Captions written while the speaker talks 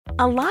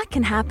A lot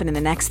can happen in the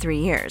next 3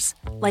 years.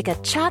 Like a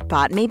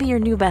chatbot may be your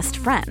new best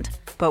friend.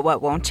 But what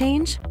won't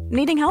change?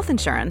 Needing health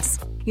insurance.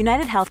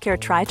 United Healthcare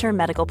Tri-Term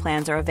Medical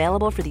Plans are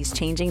available for these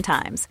changing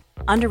times.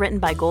 Underwritten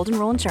by Golden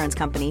Rule Insurance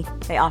Company,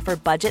 they offer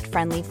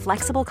budget-friendly,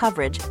 flexible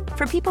coverage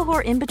for people who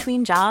are in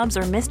between jobs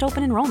or missed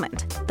open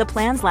enrollment. The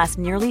plans last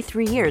nearly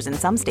 3 years in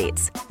some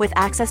states, with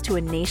access to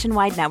a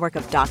nationwide network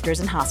of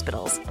doctors and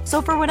hospitals.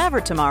 So for whatever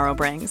tomorrow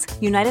brings,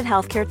 United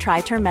Healthcare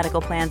Tri-Term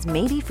Medical Plans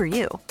may be for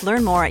you.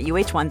 Learn more at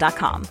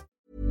uh1.com.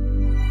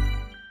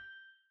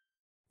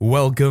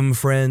 Welcome,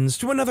 friends,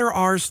 to another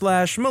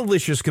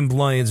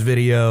r/MaliciousCompliance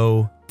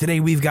video.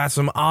 Today we've got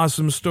some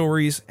awesome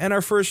stories, and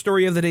our first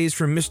story of the day is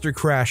from Mr.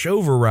 Crash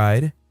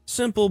Override.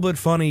 Simple but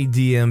funny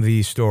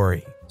DMV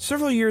story.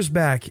 Several years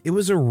back, it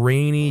was a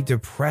rainy,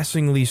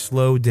 depressingly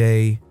slow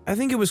day. I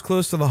think it was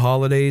close to the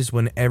holidays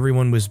when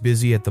everyone was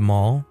busy at the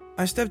mall.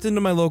 I stepped into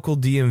my local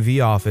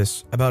DMV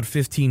office about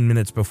 15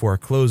 minutes before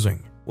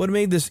closing. What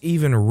made this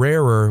even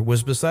rarer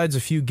was besides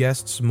a few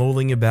guests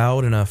mulling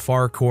about in a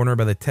far corner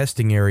by the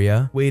testing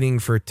area, waiting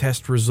for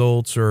test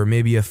results or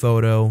maybe a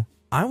photo,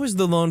 I was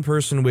the lone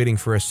person waiting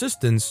for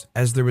assistance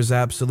as there was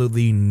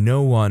absolutely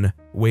no one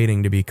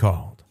waiting to be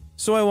called.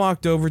 So I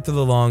walked over to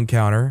the long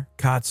counter,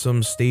 caught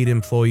some state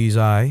employee's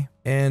eye,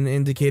 and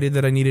indicated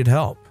that I needed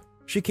help.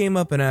 She came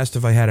up and asked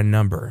if I had a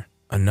number.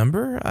 A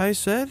number? I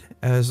said,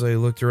 as I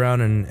looked around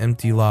an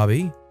empty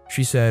lobby.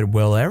 She said,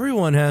 "Well,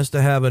 everyone has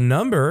to have a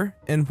number,"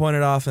 and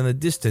pointed off in the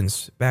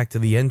distance back to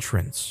the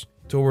entrance,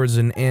 towards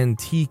an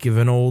antique of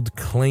an old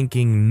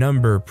clanking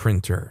number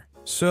printer.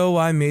 So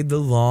I made the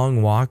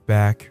long walk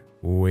back,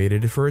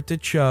 waited for it to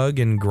chug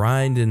and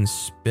grind and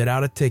spit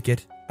out a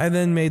ticket. I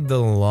then made the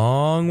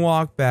long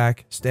walk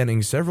back,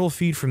 standing several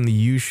feet from the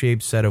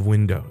U-shaped set of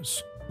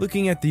windows,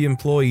 looking at the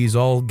employees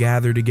all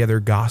gathered together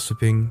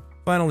gossiping.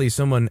 Finally,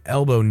 someone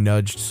elbow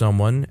nudged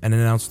someone and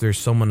announced there's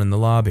someone in the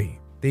lobby.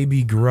 They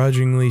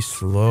begrudgingly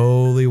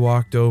slowly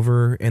walked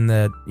over in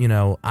that,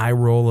 eye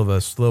roll of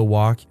a slow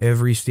walk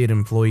every state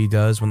employee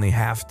does when they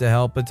have to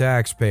help a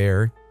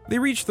taxpayer. They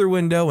reach their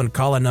window and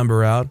call a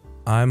number out.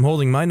 I'm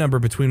holding my number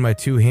between my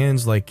two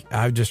hands like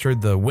I've just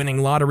heard the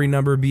winning lottery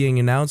number being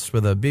announced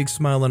with a big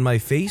smile on my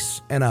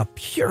face and a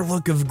pure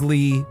look of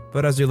glee.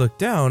 But as I look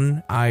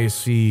down, I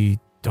see,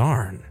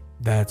 darn,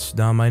 that's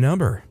not my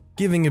number.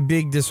 Giving a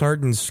big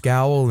disheartened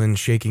scowl and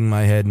shaking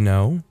my head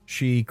no,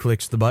 she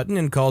clicks the button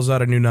and calls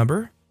out a new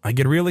number. I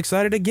get real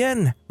excited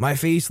again, my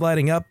face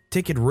lighting up,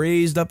 ticket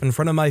raised up in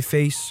front of my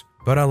face.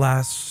 But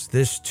alas,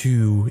 this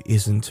too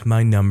isn't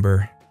my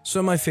number.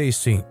 So my face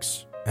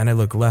sinks, and I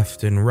look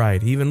left and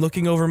right, even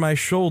looking over my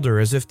shoulder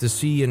as if to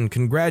see and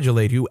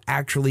congratulate who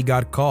actually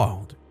got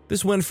called.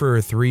 This went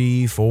for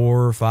 3,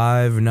 4,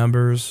 5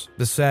 numbers.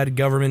 The sad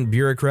government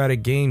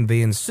bureaucratic game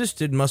they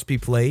insisted must be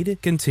played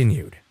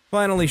continued.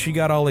 Finally, she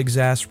got all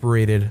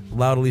exasperated,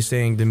 loudly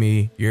saying to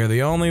me, "You're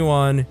the only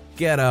one,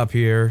 get up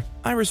here."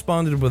 I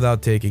responded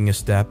without taking a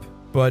step,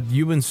 "But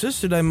you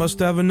insisted I must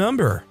have a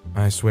number."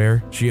 I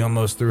swear, she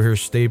almost threw her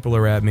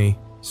stapler at me.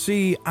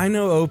 See, I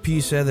know OP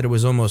said that it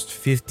was almost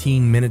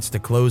 15 minutes to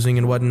closing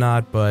and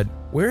whatnot, but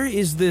where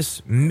is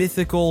this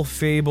mythical,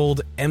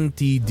 fabled,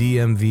 empty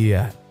DMV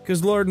at?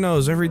 Because Lord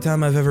knows, every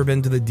time I've ever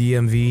been to the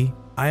DMV,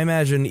 I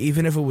imagine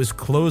even if it was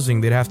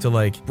closing, they'd have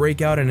to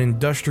break out an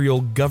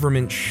industrial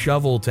government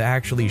shovel to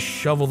actually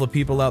shovel the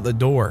people out the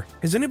door.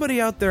 Has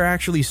anybody out there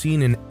actually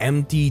seen an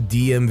empty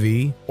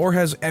DMV? Or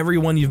has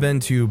everyone you've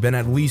been to been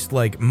at least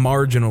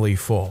marginally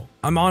full?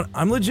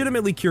 I'm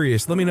legitimately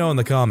curious. Let me know in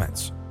the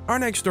comments. Our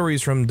next story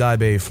is from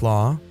Daibe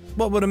Flaw.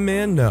 What would a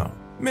man know?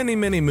 Many,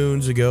 many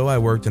moons ago, I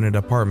worked in a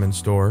department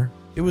store.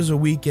 It was a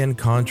weekend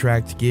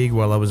contract gig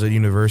while I was at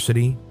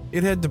university.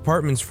 It had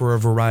departments for a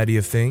variety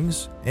of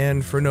things,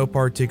 and for no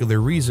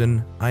particular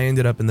reason, I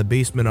ended up in the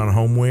basement on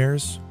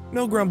homewares.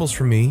 No grumbles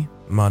from me.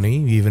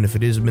 Money, even if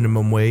it is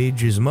minimum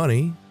wage, is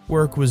money.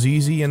 Work was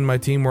easy and my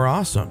team were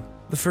awesome.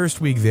 The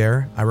first week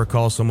there, I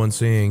recall someone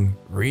saying,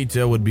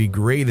 "Retail would be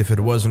great if it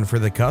wasn't for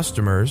the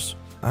customers."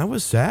 I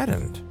was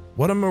saddened.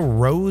 What a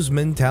morose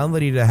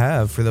mentality to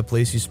have for the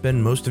place you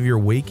spend most of your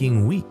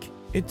waking week.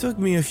 It took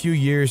me a few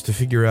years to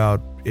figure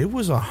out it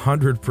was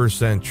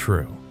 100%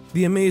 true.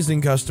 The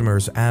amazing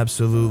customers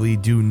absolutely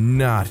do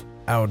not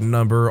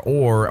outnumber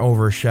or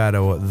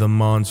overshadow the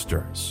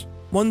monsters.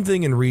 One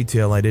thing in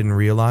retail I didn't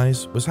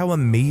realize was how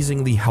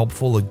amazingly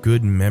helpful a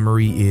good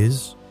memory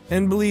is.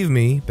 And believe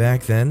me,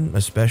 back then,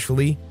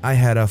 especially, I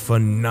had a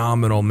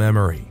phenomenal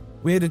memory.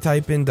 We had to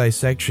type in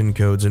dissection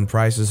codes and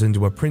prices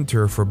into a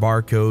printer for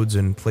barcodes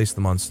and place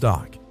them on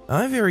stock.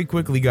 I very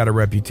quickly got a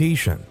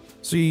reputation.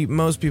 See,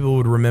 most people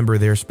would remember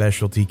their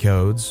specialty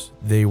codes.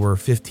 They were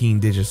 15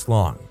 digits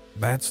long.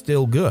 That's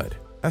still good.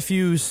 A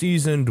few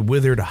seasoned,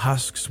 withered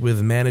husks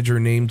with manager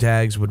name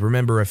tags would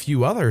remember a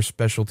few other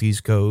specialties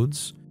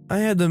codes. I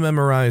had them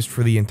memorized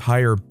for the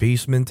entire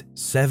basement,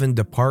 7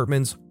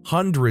 departments,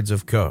 hundreds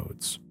of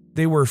codes.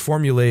 They were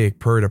formulaic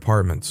per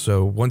department,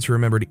 so once you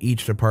remembered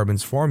each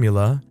department's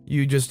formula,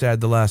 you just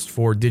add the last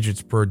 4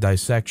 digits per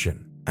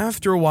dissection.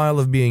 After a while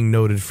of being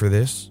noted for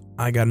this,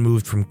 I got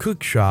moved from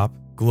cook shop,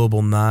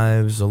 global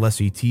knives,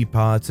 Alessi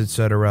teapots,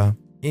 etc.,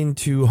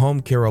 into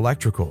home care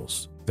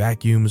electricals,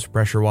 vacuums,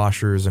 pressure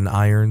washers, and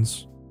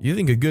irons. You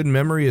think a good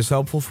memory is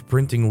helpful for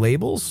printing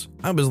labels?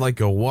 I was like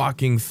a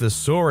walking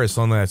thesaurus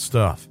on that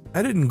stuff.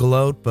 I didn't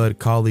gloat, but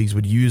colleagues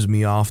would use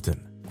me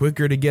often.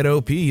 Quicker to get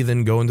OP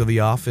than go into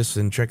the office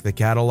and check the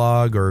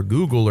catalog or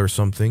Google or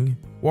something.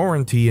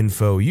 Warranty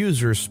info,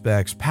 user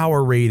specs,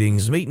 power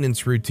ratings,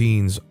 maintenance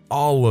routines,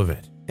 all of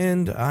it.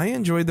 And I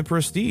enjoyed the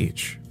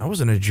prestige. I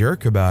wasn't a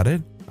jerk about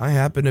it. I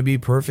happen to be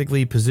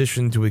perfectly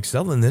positioned to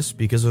excel in this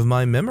because of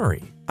my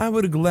memory. I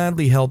would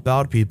gladly help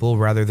out people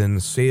rather than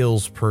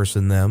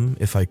salesperson them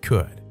if I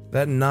could.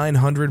 That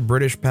 900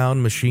 British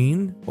pound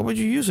machine, what would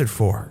you use it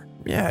for?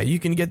 Yeah, you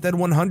can get that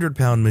 100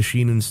 pound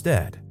machine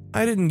instead.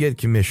 I didn't get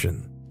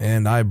commission,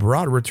 and I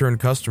brought return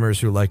customers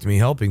who liked me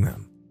helping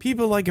them.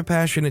 People like a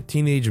passionate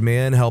teenage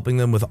man helping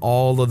them with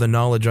all of the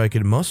knowledge I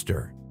could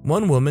muster.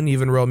 One woman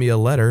even wrote me a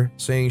letter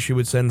saying she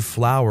would send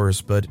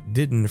flowers but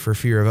didn't for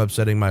fear of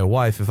upsetting my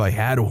wife if I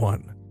had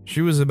one.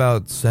 She was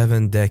about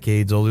 7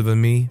 decades older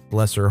than me,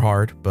 bless her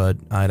heart, but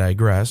I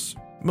digress.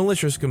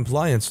 Malicious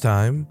compliance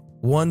time.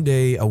 One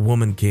day a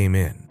woman came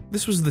in.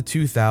 This was the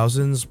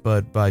 2000s,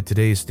 but by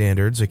today's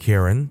standards, a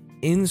Karen.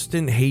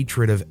 Instant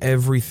hatred of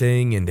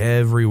everything and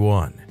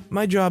everyone.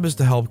 My job is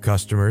to help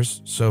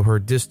customers, so her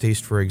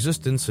distaste for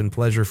existence and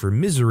pleasure for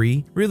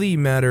misery really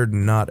mattered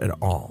not at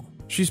all.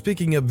 She's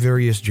picking up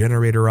various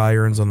generator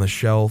irons on the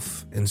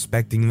shelf,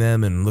 inspecting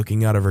them and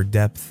looking out of her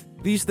depth.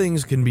 These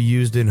things can be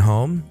used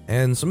in-home,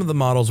 and some of the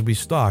models we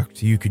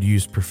stocked you could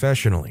use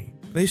professionally.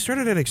 They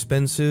started at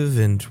expensive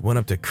and went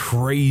up to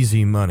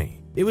crazy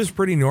money. It was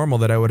pretty normal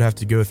that I would have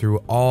to go through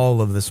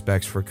all of the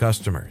specs for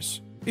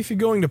customers. If you're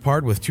going to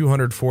part with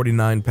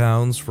 249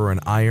 pounds for an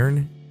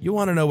iron, you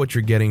want to know what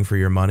you're getting for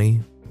your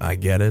money. I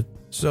get it.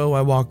 So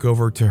I walk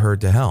over to her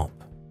to help.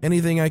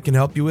 Anything I can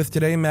help you with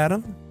today,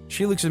 madam?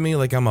 She looks at me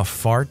like I'm a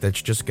fart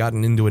that's just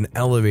gotten into an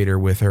elevator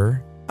with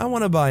her. I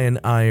want to buy an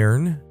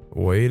iron.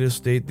 Way to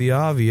state the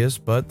obvious,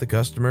 but the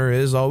customer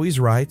is always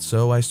right,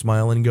 so I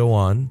smile and go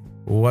on.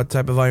 What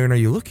type of iron are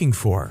you looking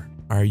for?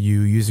 Are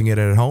you using it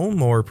at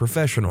home or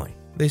professionally?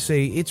 They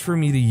say it's for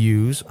me to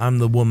use. I'm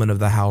the woman of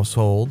the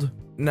household.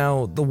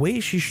 Now, the way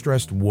she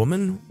stressed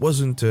woman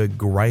wasn't to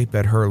gripe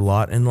at her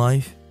lot in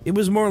life. It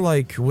was more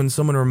like when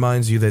someone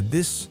reminds you that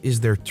this is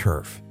their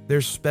turf,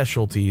 their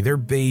specialty, their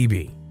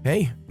baby.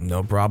 Hey,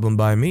 no problem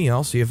by me.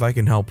 I'll see if I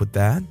can help with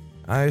that.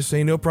 I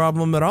say no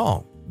problem at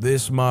all.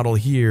 This model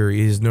here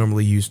is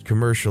normally used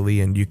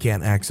commercially and you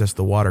can't access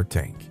the water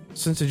tank.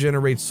 Since it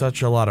generates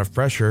such a lot of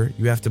pressure,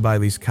 you have to buy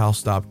these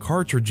CalStop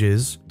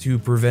cartridges to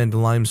prevent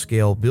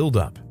limescale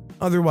buildup.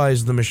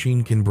 Otherwise, the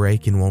machine can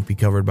break and won't be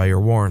covered by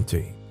your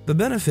warranty. The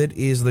benefit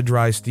is the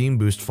dry steam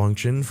boost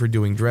function for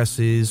doing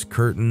dresses,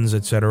 curtains,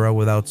 etc.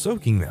 without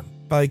soaking them.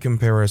 By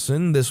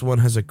comparison, this one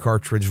has a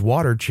cartridge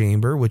water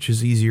chamber, which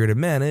is easier to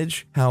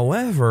manage.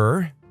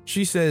 However,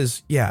 she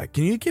says, yeah,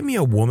 can you give me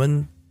a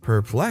woman?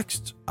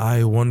 Perplexed,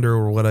 I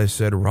wonder what I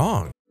said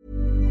wrong.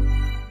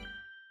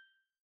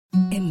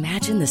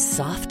 Imagine the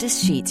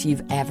softest sheets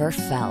you've ever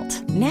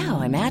felt.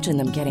 Now imagine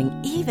them getting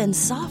even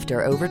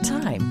softer over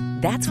time.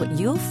 That's what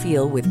you'll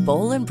feel with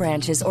Boll &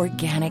 Branch's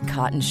organic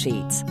cotton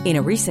sheets. In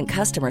a recent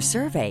customer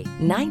survey,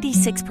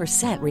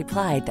 96%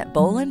 replied that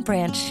Boll &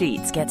 Branch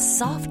sheets get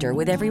softer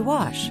with every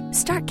wash.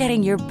 Start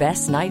getting your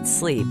best night's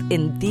sleep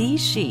in these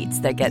sheets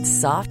that get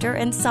softer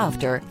and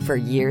softer for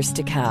years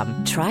to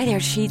come. Try their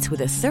sheets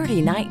with a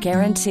 30-night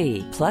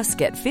guarantee. Plus,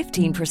 get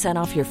 15%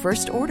 off your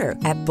first order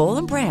at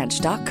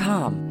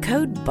bollandbranch.com.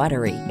 Code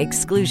BUTTERY.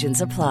 Exclusions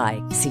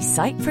apply. See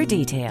site for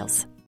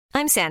details.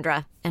 I'm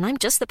Sandra, and I'm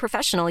just the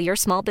professional your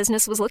small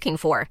business was looking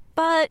for.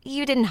 But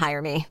you didn't hire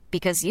me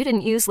because you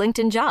didn't use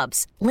LinkedIn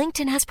Jobs.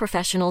 LinkedIn has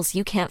professionals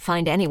you can't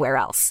find anywhere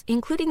else,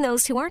 including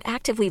those who aren't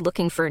actively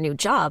looking for a new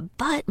job,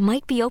 but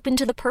might be open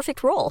to the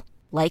perfect role,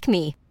 like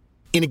me.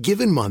 In a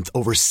given month,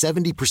 over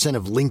 70%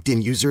 of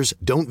LinkedIn users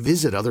don't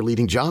visit other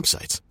leading job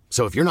sites.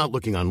 So if you're not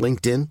looking on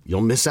LinkedIn,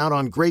 you'll miss out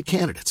on great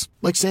candidates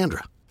like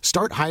Sandra.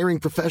 Start hiring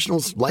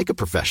professionals like a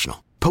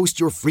professional. Post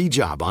your free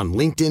job on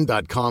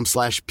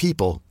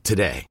linkedin.com/people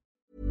today.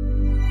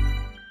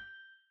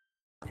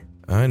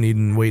 I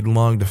needn't wait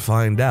long to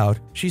find out.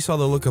 She saw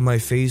the look on my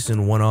face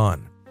and went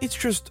on. It's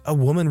just a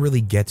woman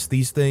really gets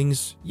these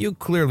things. You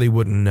clearly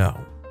wouldn't know.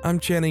 I'm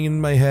chanting in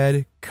my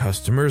head,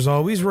 customer's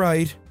always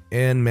right,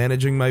 and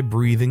managing my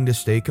breathing to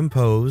stay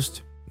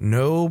composed.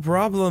 No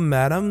problem,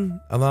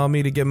 madam. Allow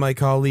me to get my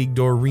colleague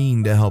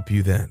Doreen to help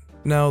you then.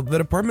 Now, the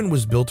department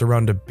was built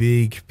around a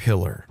big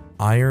pillar.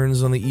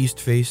 Irons on the east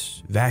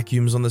face,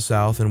 vacuums on the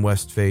south and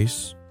west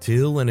face,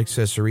 till and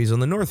accessories on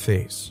the north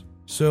face.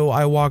 So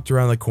I walked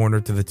around the corner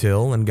to the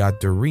till and got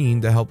Doreen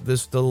to help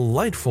this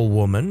delightful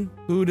woman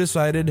who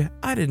decided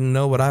I didn't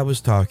know what I was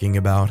talking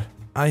about.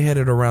 I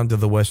headed around to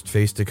the west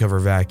face to cover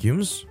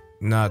vacuums.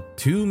 Not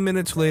 2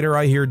 minutes later,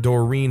 I hear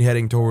Doreen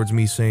heading towards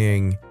me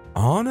saying,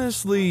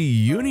 honestly,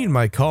 you need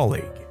my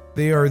colleague.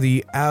 They are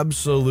the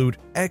absolute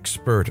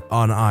expert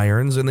on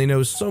irons and they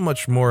know so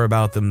much more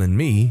about them than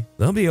me.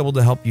 They'll be able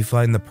to help you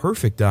find the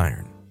perfect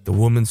iron, the The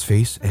woman's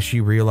face as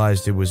she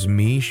realized it was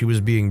me she was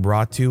being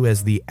brought to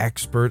as the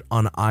expert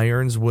on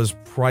irons was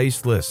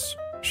priceless.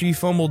 She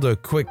fumbled a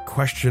quick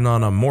question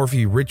on a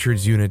Morphe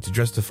Richards unit to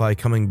justify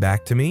coming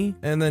back to me,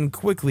 and then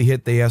quickly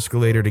hit the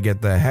escalator to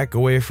get the heck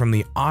away from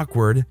the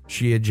awkward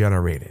she had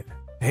generated.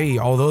 Hey,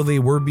 although they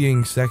were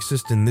being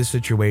sexist in this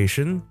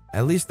situation,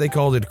 at least they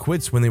called it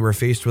quits when they were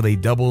faced with a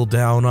double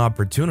down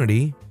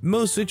opportunity.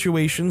 Most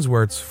situations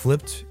where it's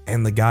flipped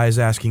and the guy's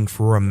asking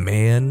for a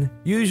man,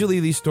 usually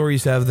these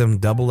stories have them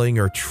doubling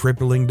or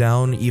tripling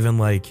down, even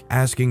like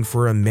asking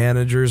for a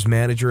manager's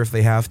manager if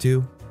they have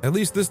to. At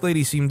least this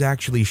lady seemed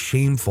actually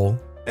shameful.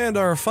 And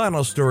our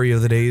final story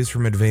of the day is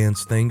from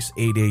Advanced Thanks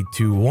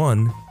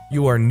 8821.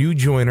 You are new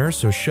joiner,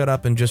 so shut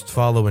up and just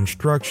follow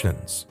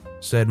instructions,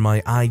 said my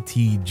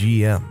IT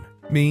GM.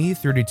 Me,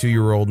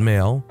 32-year-old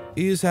male,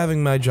 is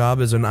having my job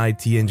as an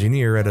IT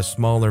engineer at a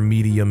smaller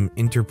medium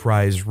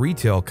enterprise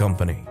retail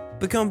company.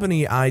 The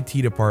company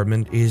IT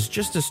department is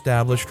just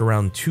established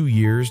around 2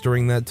 years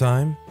during that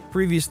time.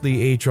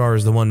 Previously, HR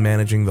is the one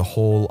managing the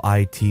whole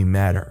IT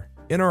matter.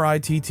 In our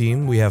IT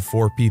team, we have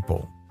 4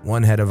 people.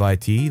 1 head of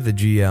IT, the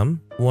GM,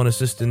 1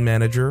 assistant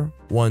manager,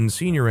 1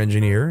 senior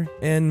engineer,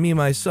 and me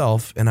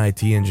myself, an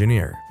IT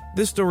engineer.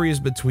 This story is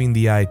between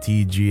the IT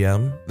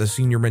GM, the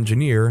senior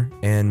engineer,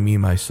 and me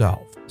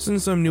myself.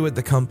 Since I'm new at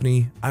the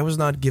company, I was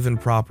not given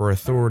proper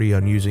authority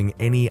on using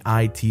any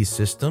IT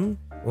system,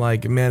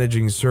 like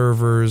managing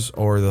servers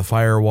or the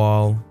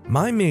firewall.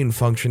 My main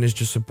function is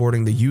just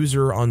supporting the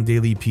user on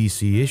daily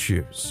PC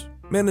issues.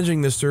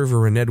 Managing the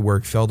server and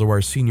network fell to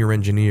our senior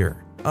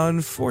engineer.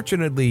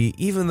 Unfortunately,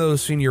 even though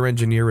senior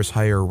engineer is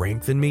higher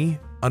ranked than me,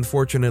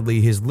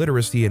 unfortunately his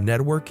literacy in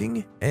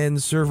networking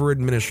and server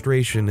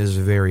administration is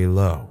very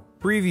low.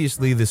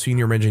 Previously, the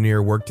senior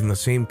engineer worked in the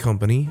same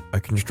company, a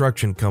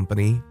construction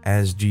company,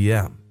 as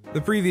GM.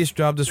 The previous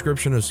job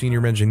description of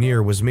senior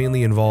engineer was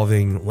mainly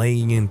involving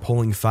laying and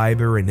pulling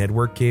fiber and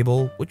network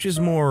cable, which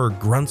is more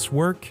grunts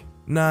work,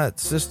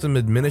 not system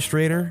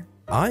administrator.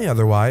 I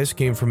otherwise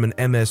came from an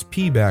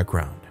MSP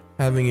background,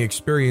 having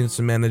experience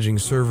in managing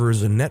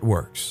servers and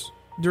networks.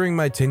 During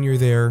my tenure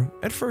there,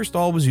 at first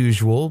all was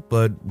usual,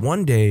 but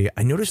one day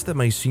I noticed that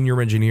my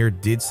senior engineer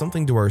did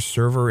something to our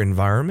server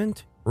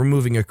environment,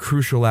 removing a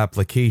crucial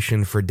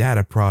application for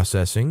data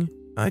processing.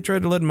 I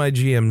tried to let my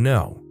GM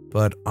know,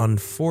 but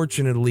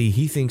unfortunately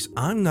he thinks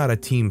I'm not a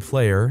team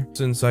player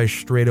since I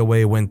straight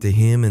away went to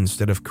him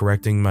instead of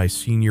correcting my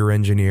senior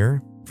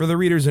engineer. For the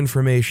reader's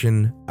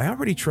information, I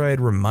already tried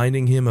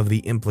reminding him of the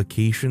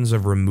implications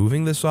of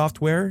removing the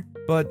software,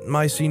 but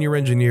my senior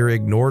engineer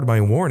ignored my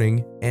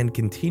warning and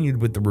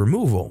continued with the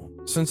removal.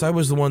 Since I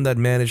was the one that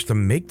managed to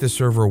make the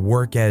server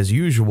work as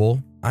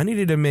usual, I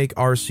needed to make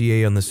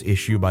RCA on this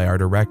issue by our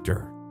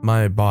director,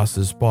 my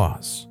boss's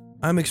boss.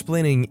 I'm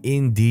explaining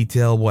in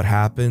detail what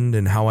happened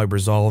and how I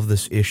resolved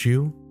this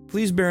issue.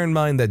 Please bear in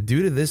mind that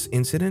due to this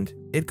incident,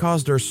 it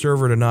caused our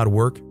server to not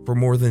work for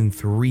more than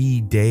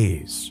 3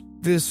 days.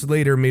 This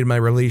later made my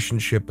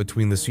relationship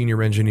between the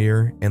senior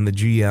engineer and the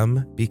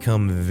GM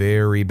become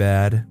very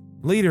bad.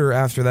 Later,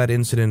 after that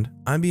incident,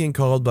 I'm being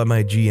called by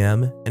my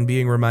GM and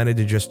being reminded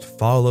to just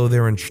follow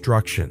their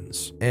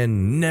instructions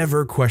and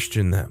never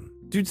question them.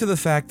 Due to the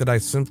fact that I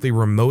simply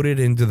remoted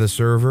into the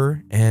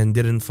server and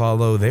didn't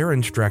follow their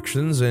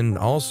instructions and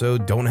also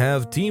don't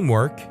have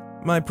teamwork,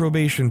 my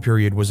probation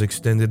period was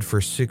extended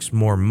for 6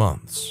 more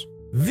months.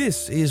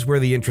 This is where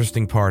the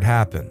interesting part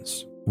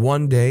happens.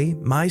 One day,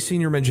 my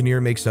senior engineer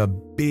makes a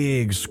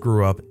big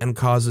screw up and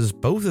causes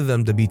both of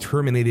them to be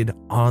terminated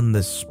on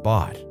the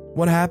spot.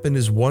 What happened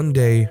is one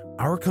day,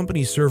 our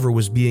company server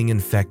was being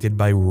infected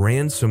by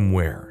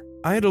ransomware.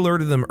 I had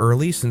alerted them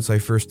early since I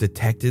first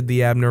detected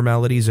the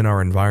abnormalities in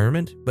our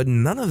environment, but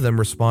none of them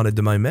responded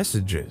to my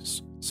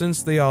messages.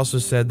 Since they also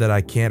said that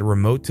I can't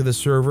remote to the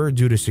server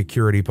due to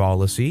security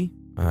policy,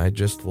 I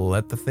just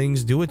let the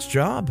things do its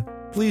job.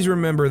 Please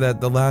remember that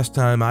the last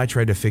time I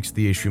tried to fix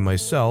the issue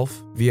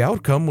myself, the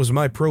outcome was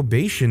my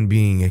probation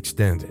being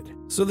extended.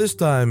 So this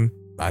time,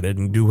 I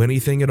didn't do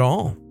anything at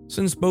all.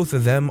 Since both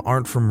of them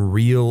aren't from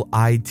real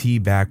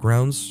IT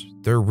backgrounds,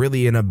 they're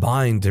really in a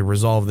bind to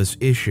resolve this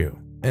issue.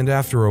 And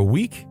after a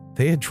week,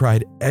 they had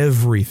tried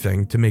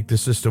everything to make the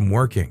system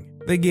working.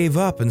 They gave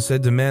up and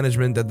said to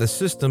management that the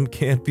system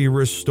can't be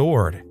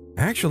restored.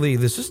 Actually,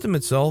 the system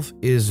itself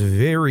is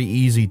very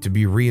easy to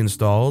be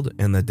reinstalled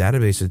and the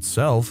database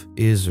itself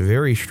is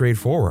very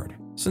straightforward.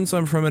 Since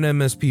I'm from an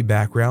MSP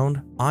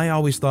background, I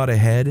always thought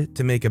ahead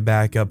to make a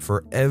backup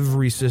for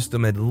every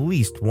system at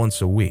least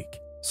once a week.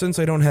 Since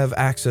I don't have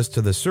access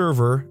to the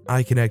server,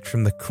 I connect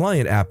from the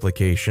client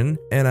application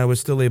and I was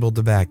still able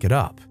to back it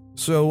up.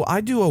 So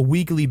I do a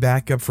weekly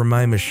backup from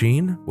my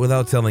machine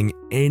without telling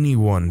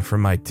anyone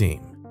from my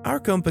team. Our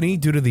company,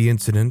 due to the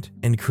incident,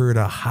 incurred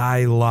a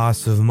high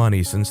loss of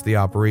money since the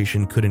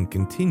operation couldn't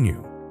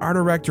continue. Our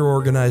director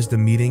organized a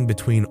meeting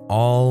between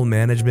all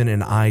management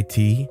and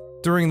IT.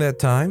 During that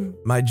time,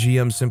 my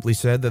GM simply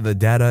said that the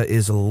data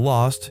is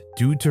lost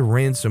due to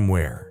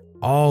ransomware.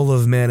 All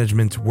of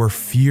management were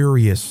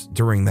furious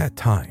during that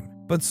time,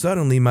 But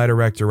suddenly my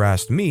director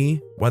asked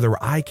me whether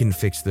I can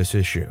fix this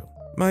issue.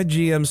 My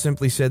GM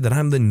simply said that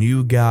I'm the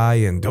new guy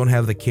and don't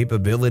have the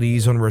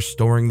capabilities on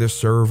restoring the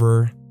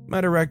server.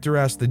 My director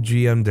asked the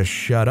GM to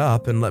shut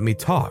up and let me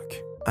talk.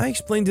 I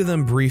explained to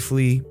them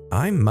briefly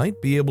I might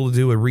be able to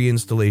do a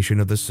reinstallation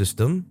of the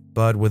system,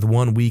 but with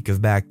 1 week of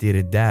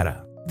backdated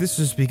data. This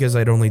is because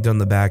I'd only done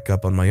the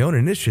backup on my own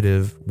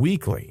initiative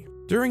weekly.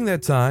 During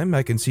that time,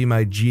 I can see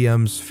my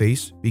GM's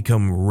face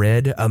become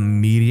red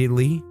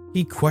immediately.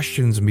 He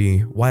questions me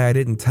why I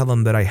didn't tell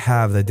him that I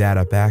have the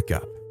data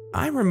backup.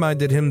 I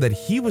reminded him that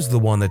he was the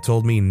one that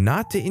told me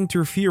not to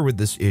interfere with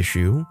this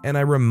issue, and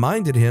I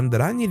reminded him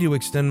that I need to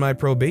extend my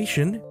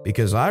probation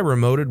because I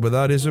remoted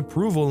without his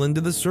approval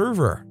into the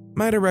server.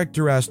 My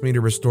director asked me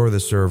to restore the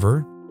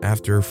server.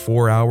 After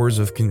 4 hours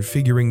of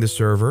configuring the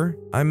server,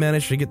 I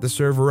managed to get the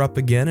server up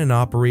again in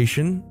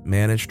operation,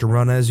 managed to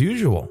run as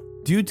usual.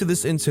 Due to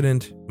this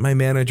incident, my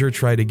manager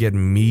tried to get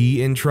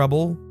me in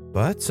trouble,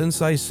 but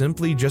since I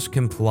simply just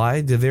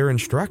complied to their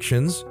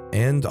instructions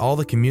and all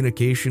the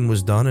communication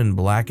was done in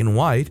black and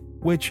white,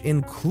 which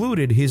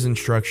included his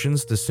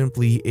instructions to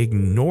simply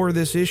ignore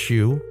this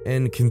issue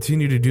and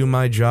continue to do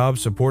my job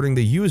supporting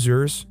the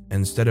users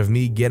instead of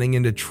me getting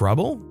into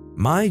trouble,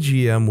 my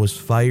GM was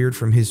fired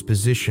from his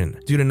position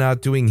due to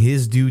not doing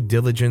his due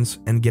diligence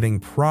and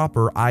getting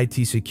proper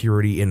IT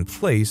security in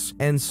place,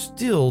 and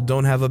still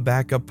don't have a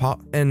backup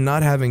and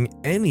not having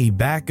any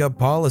backup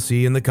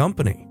policy in the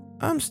company.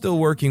 I'm still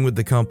working with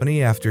the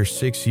company after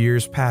 6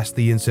 years past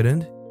the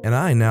incident, and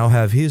I now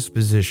have his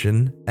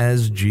position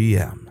as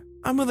GM.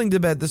 I'm willing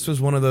to bet this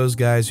was one of those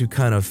guys who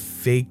kind of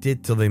faked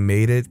it till they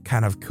made it,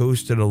 kind of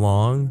coasted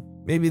along.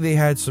 Maybe they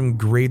had some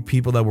great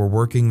people that were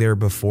working there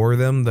before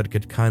them that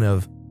could kind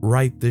of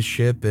right the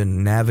ship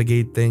and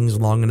navigate things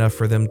long enough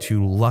for them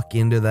to luck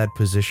into that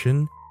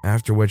position,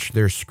 after which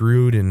they're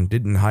screwed and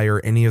didn't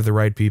hire any of the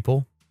right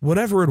people.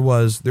 Whatever it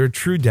was, their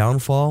true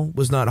downfall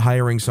was not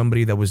hiring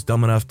somebody that was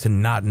dumb enough to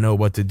not know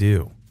what to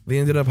do. They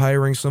ended up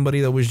hiring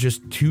somebody that was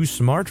just too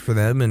smart for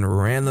them and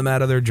ran them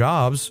out of their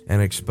jobs and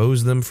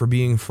exposed them for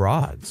being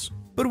frauds.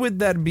 But with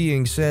that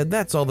being said,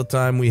 that's all the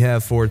time we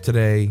have for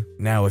today.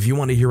 Now, if you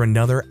want to hear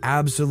another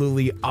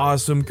absolutely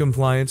awesome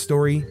compliance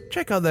story,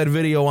 check out that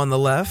video on the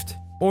left.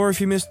 Or if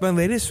you missed my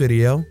latest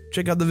video,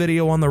 check out the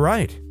video on the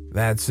right.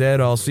 That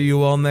said, I'll see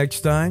you all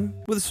next time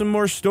with some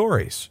more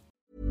stories.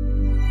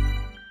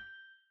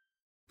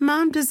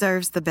 Mom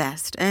deserves the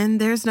best, and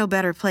there's no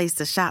better place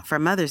to shop for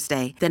Mother's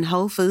Day than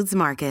Whole Foods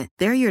Market.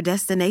 They're your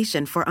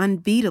destination for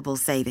unbeatable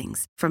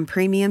savings, from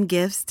premium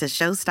gifts to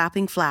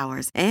show-stopping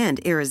flowers and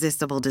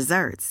irresistible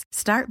desserts.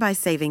 Start by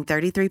saving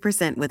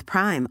 33% with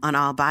Prime on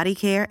all body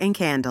care and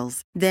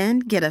candles. Then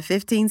get a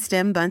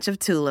 15-stem bunch of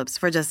tulips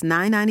for just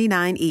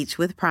 $9.99 each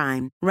with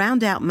Prime.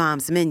 Round out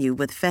Mom's menu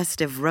with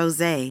festive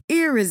rosé,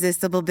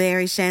 irresistible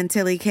berry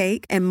chantilly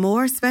cake, and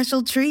more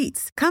special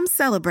treats. Come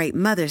celebrate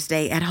Mother's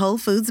Day at Whole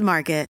Foods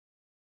Market.